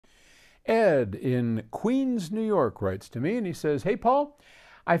Ed in Queens, New York writes to me and he says, "Hey, Paul,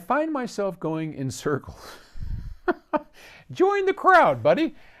 I find myself going in circles." Join the crowd,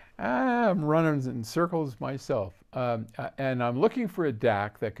 buddy. I'm running in circles myself. And I'm looking for a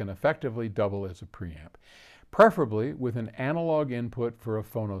DAC that can effectively double as a preamp, preferably with an analog input for a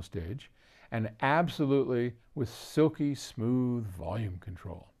phono stage, and absolutely with silky smooth volume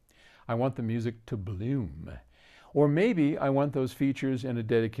control. I want the music to bloom. Or maybe I want those features in a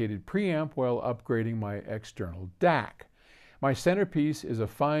dedicated preamp while upgrading my external DAC. My centerpiece is a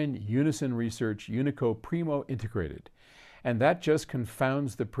fine Unison Research Unico Primo integrated, and that just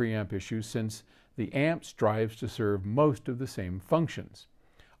confounds the preamp issue since the amp strives to serve most of the same functions,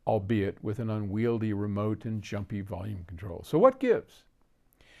 albeit with an unwieldy remote and jumpy volume control. So what gives?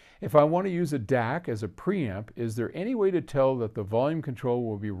 If I want to use a DAC as a preamp, is there any way to tell that the volume control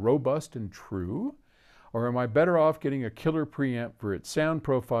will be robust and true? Or am I better off getting a killer preamp for its sound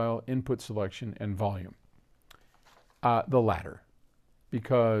profile, input selection, and volume? The latter.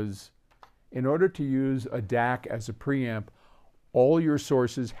 Because in order to use a DAC as a preamp, all your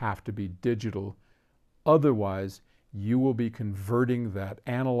sources have to be digital. Otherwise, you will be converting that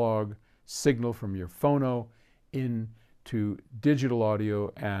analog signal from your phono into digital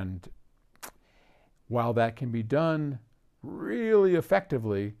audio, and while that can be done really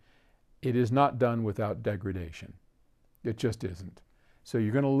effectively, it is not done without degradation. It just isn't. So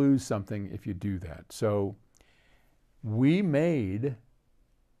you're going to lose something if you do that. So we made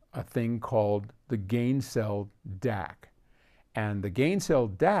a thing called the gain cell DAC. And the gain cell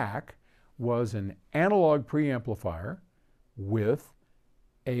DAC was an analog preamplifier with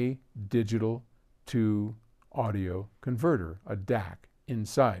a digital to audio converter, a DAC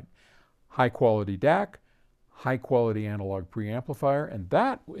inside. High quality DAC, high quality analog preamplifier, and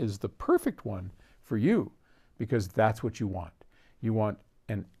that is the perfect one for you because that's what you want. You want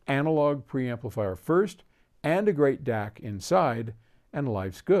an analog preamplifier first and a great DAC inside, and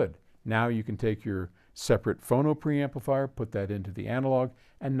life's good. Now you can take your separate phono preamplifier, put that into the analog,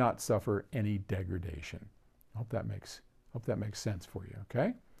 and not suffer any degradation. Hope that makes sense for you,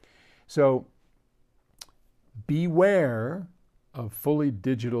 okay? So beware of fully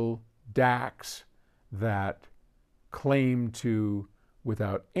digital DACs that claim to,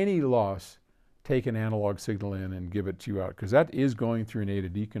 without any loss, take an analog signal in and give it to you out, because that is going through an A to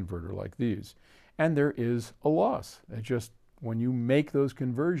D converter like these. And there is a loss. It just, when you make those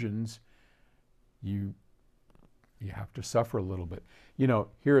conversions, you have to suffer a little bit. You know,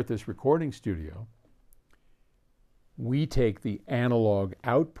 here at this recording studio, we take the analog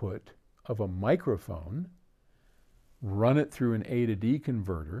output of a microphone, run it through an A to D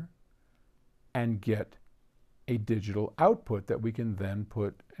converter, and get a digital output that we can then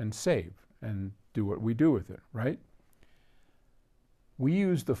put and save and do what we do with it, right? We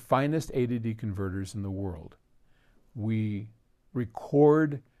use the finest A to D converters in the world. We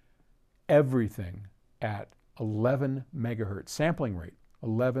record everything at 11 megahertz sampling rate,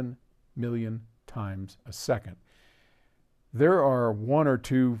 11 million times a second. There are one or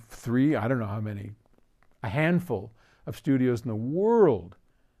two, three, I don't know how many, a handful of studios in the world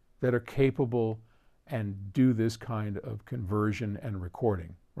that are capable and do this kind of conversion and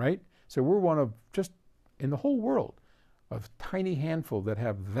recording, right? So we're one of, just in the whole world, a tiny handful that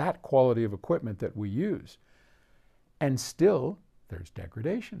have that quality of equipment that we use. And still, there's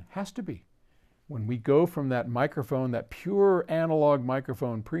degradation, has to be. When we go from that microphone, that pure analog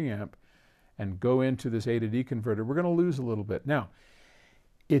microphone preamp, and go into this A to D converter, we're going to lose a little bit. Now,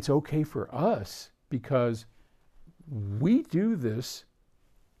 it's okay for us because we do this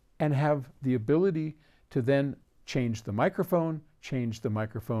and have the ability to then change the microphone,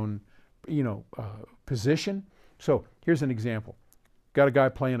 position. So here's an example. Got a guy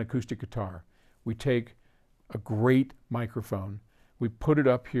playing acoustic guitar. We take a great microphone, we put it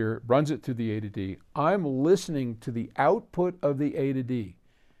up here, runs it through the A to D. I'm listening to the output of the A to D.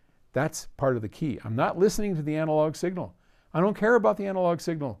 That's part of the key. I'm not listening to the analog signal. I don't care about the analog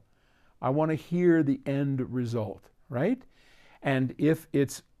signal. I want to hear the end result, right? And if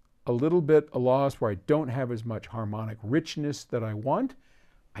it's a little bit a loss where I don't have as much harmonic richness that I want,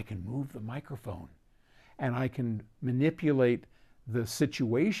 I can move the microphone and I can manipulate the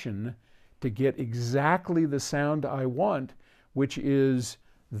situation to get exactly the sound I want, which is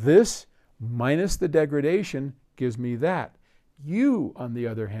this minus the degradation gives me that. You, on the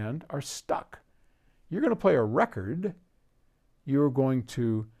other hand, are stuck. You're going to play a record. You're going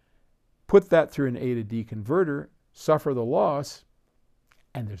to put that through an A to D converter, suffer the loss,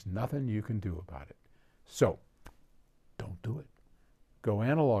 and there's nothing you can do about it. So, don't do it. Go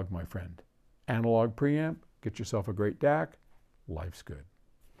analog, my friend. Analog preamp, get yourself a great DAC, life's good.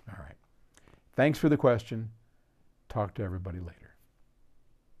 All right. Thanks for the question. Talk to everybody later.